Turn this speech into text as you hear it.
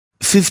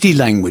50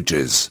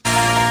 languages.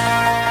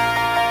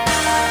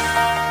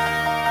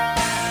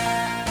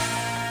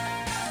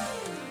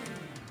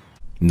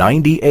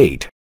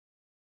 98.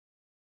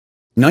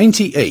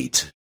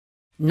 98.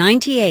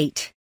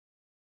 98.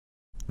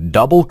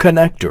 Double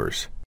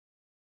connectors.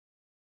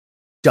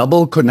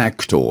 Double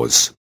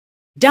connectors.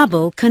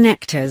 Double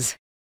connectors.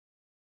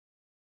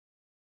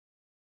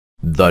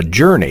 The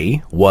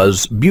journey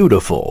was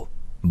beautiful,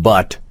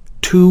 but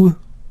too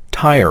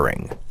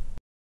tiring.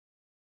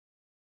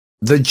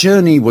 The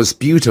journey was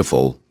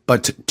beautiful,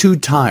 but too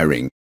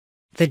tiring.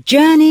 The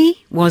journey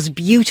was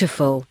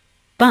beautiful,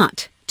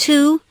 but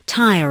too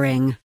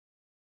tiring.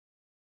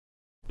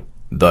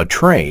 The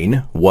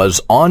train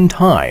was on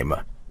time,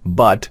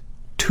 but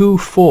too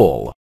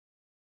full.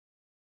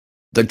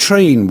 The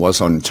train was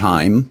on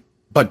time,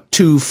 but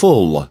too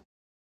full.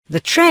 The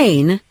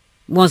train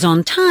was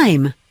on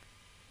time,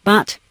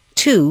 but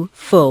too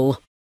full.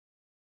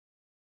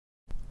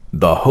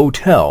 The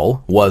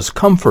hotel was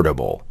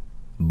comfortable,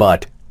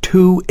 but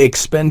too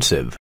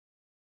expensive.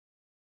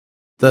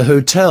 The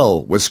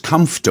hotel was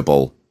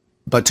comfortable,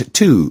 but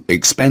too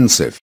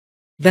expensive.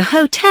 The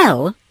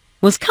hotel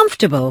was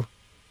comfortable,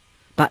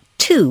 but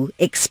too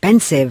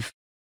expensive.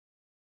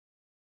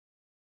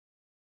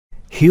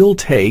 He'll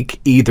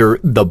take either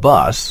the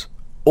bus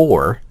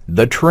or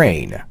the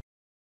train.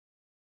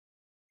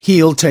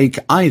 He'll take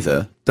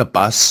either the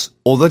bus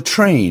or the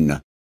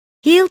train.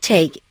 He'll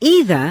take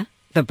either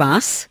the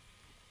bus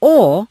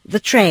or the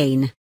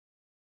train.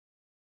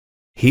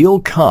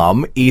 He'll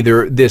come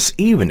either this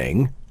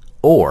evening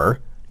or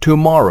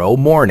tomorrow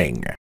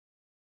morning.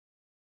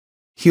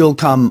 He'll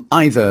come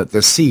either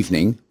this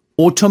evening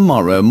or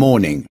tomorrow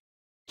morning.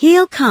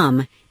 He'll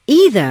come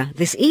either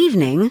this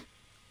evening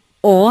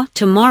or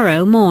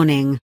tomorrow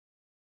morning.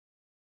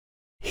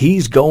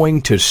 He's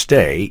going to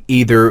stay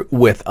either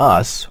with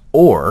us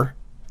or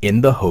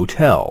in the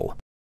hotel.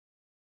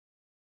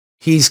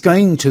 He's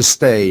going to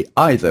stay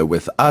either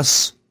with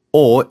us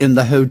or in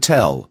the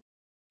hotel.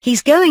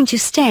 He's going to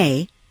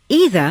stay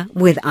either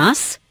with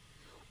us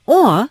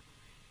or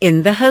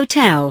in the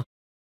hotel.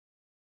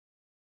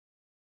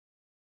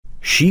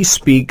 She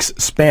speaks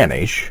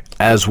Spanish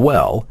as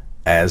well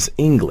as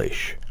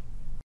English.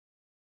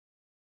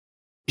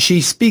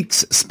 She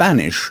speaks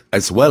Spanish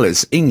as well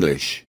as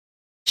English.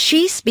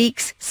 She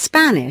speaks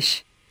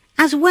Spanish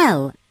as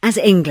well as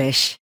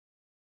English.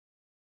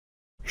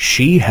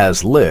 She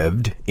has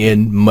lived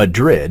in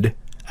Madrid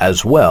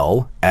as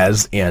well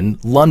as in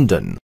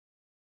London.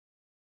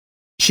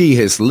 She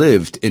has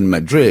lived in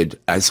Madrid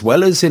as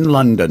well as in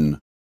London.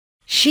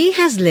 She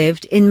has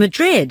lived in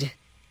Madrid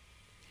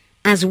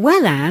as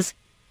well as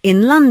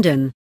in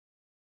London.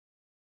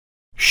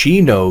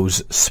 She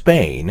knows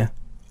Spain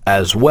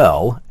as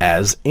well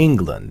as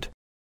England.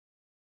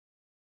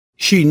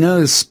 She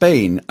knows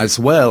Spain as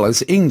well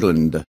as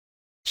England.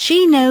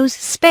 She knows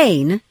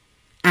Spain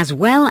as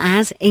well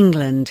as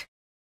England.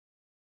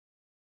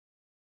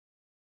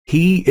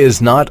 He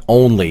is not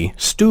only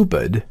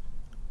stupid,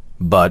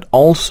 but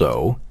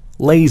also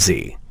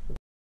lazy.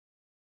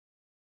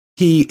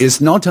 He is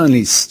not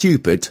only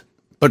stupid,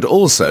 but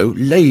also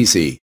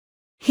lazy.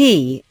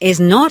 He is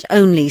not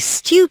only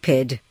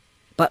stupid,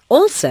 but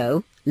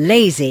also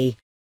lazy.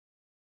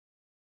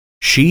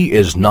 She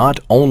is not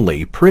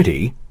only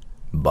pretty,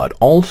 but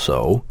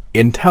also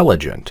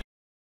intelligent.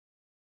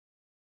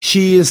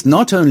 She is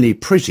not only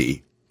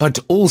pretty, but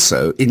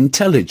also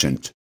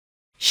intelligent.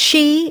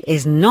 She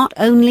is not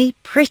only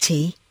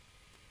pretty,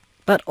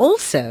 but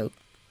also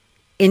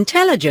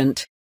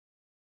intelligent.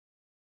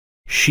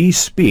 She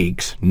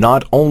speaks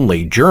not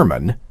only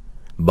German,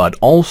 but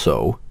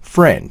also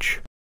French.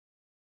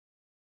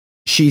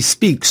 She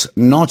speaks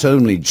not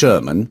only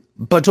German,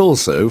 but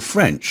also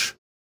French.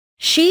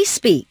 She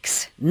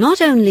speaks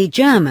not only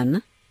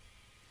German,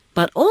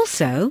 but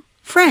also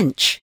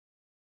French.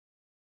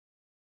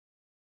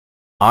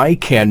 I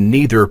can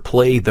neither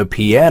play the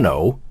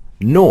piano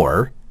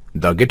nor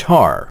the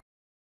guitar.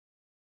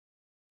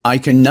 I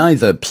can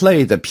neither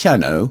play the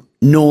piano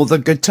nor the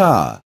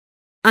guitar.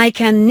 I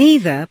can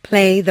neither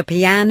play the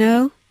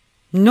piano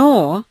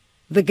nor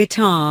the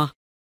guitar.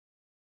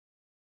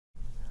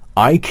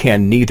 I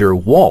can neither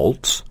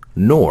waltz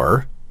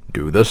nor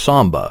do the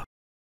samba.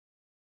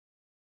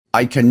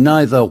 I can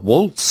neither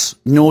waltz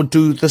nor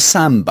do the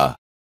samba.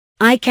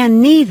 I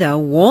can neither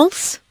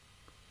waltz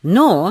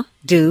nor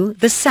do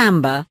the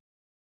samba.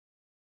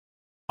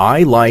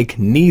 I like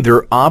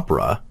neither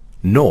opera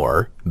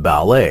nor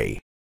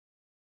ballet.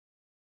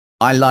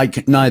 I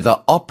like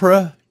neither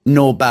opera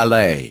nor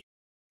ballet.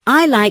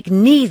 I like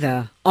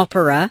neither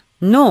opera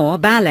nor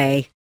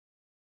ballet.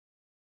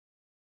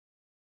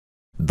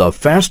 The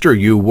faster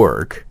you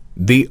work,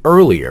 the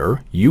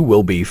earlier you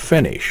will be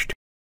finished.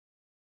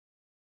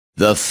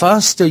 The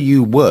faster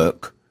you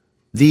work,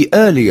 the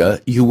earlier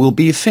you will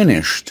be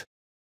finished.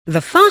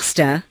 The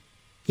faster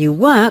you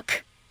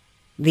work,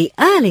 the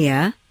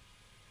earlier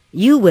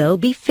you will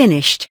be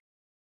finished.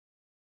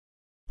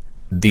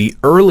 The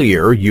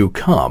earlier you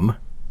come,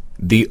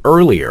 the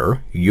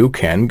earlier you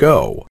can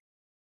go.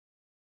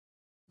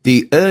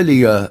 The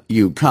earlier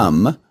you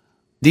come,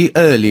 the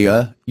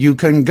earlier you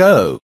can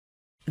go.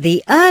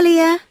 The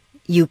earlier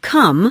you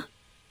come,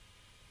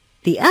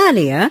 the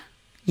earlier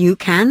you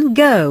can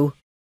go.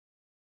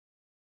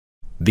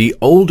 The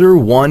older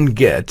one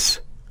gets,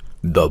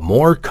 the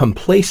more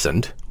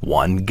complacent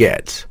one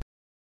gets.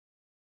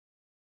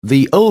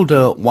 The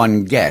older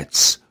one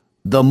gets,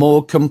 the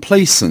more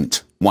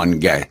complacent one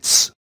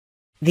gets.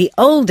 The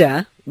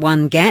older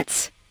one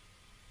gets,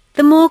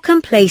 the more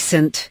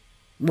complacent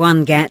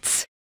one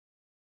gets.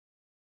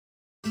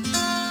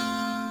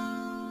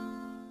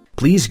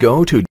 Please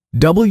go to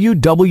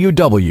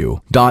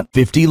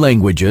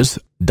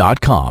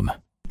www.50languages.com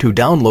to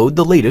download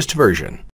the latest version.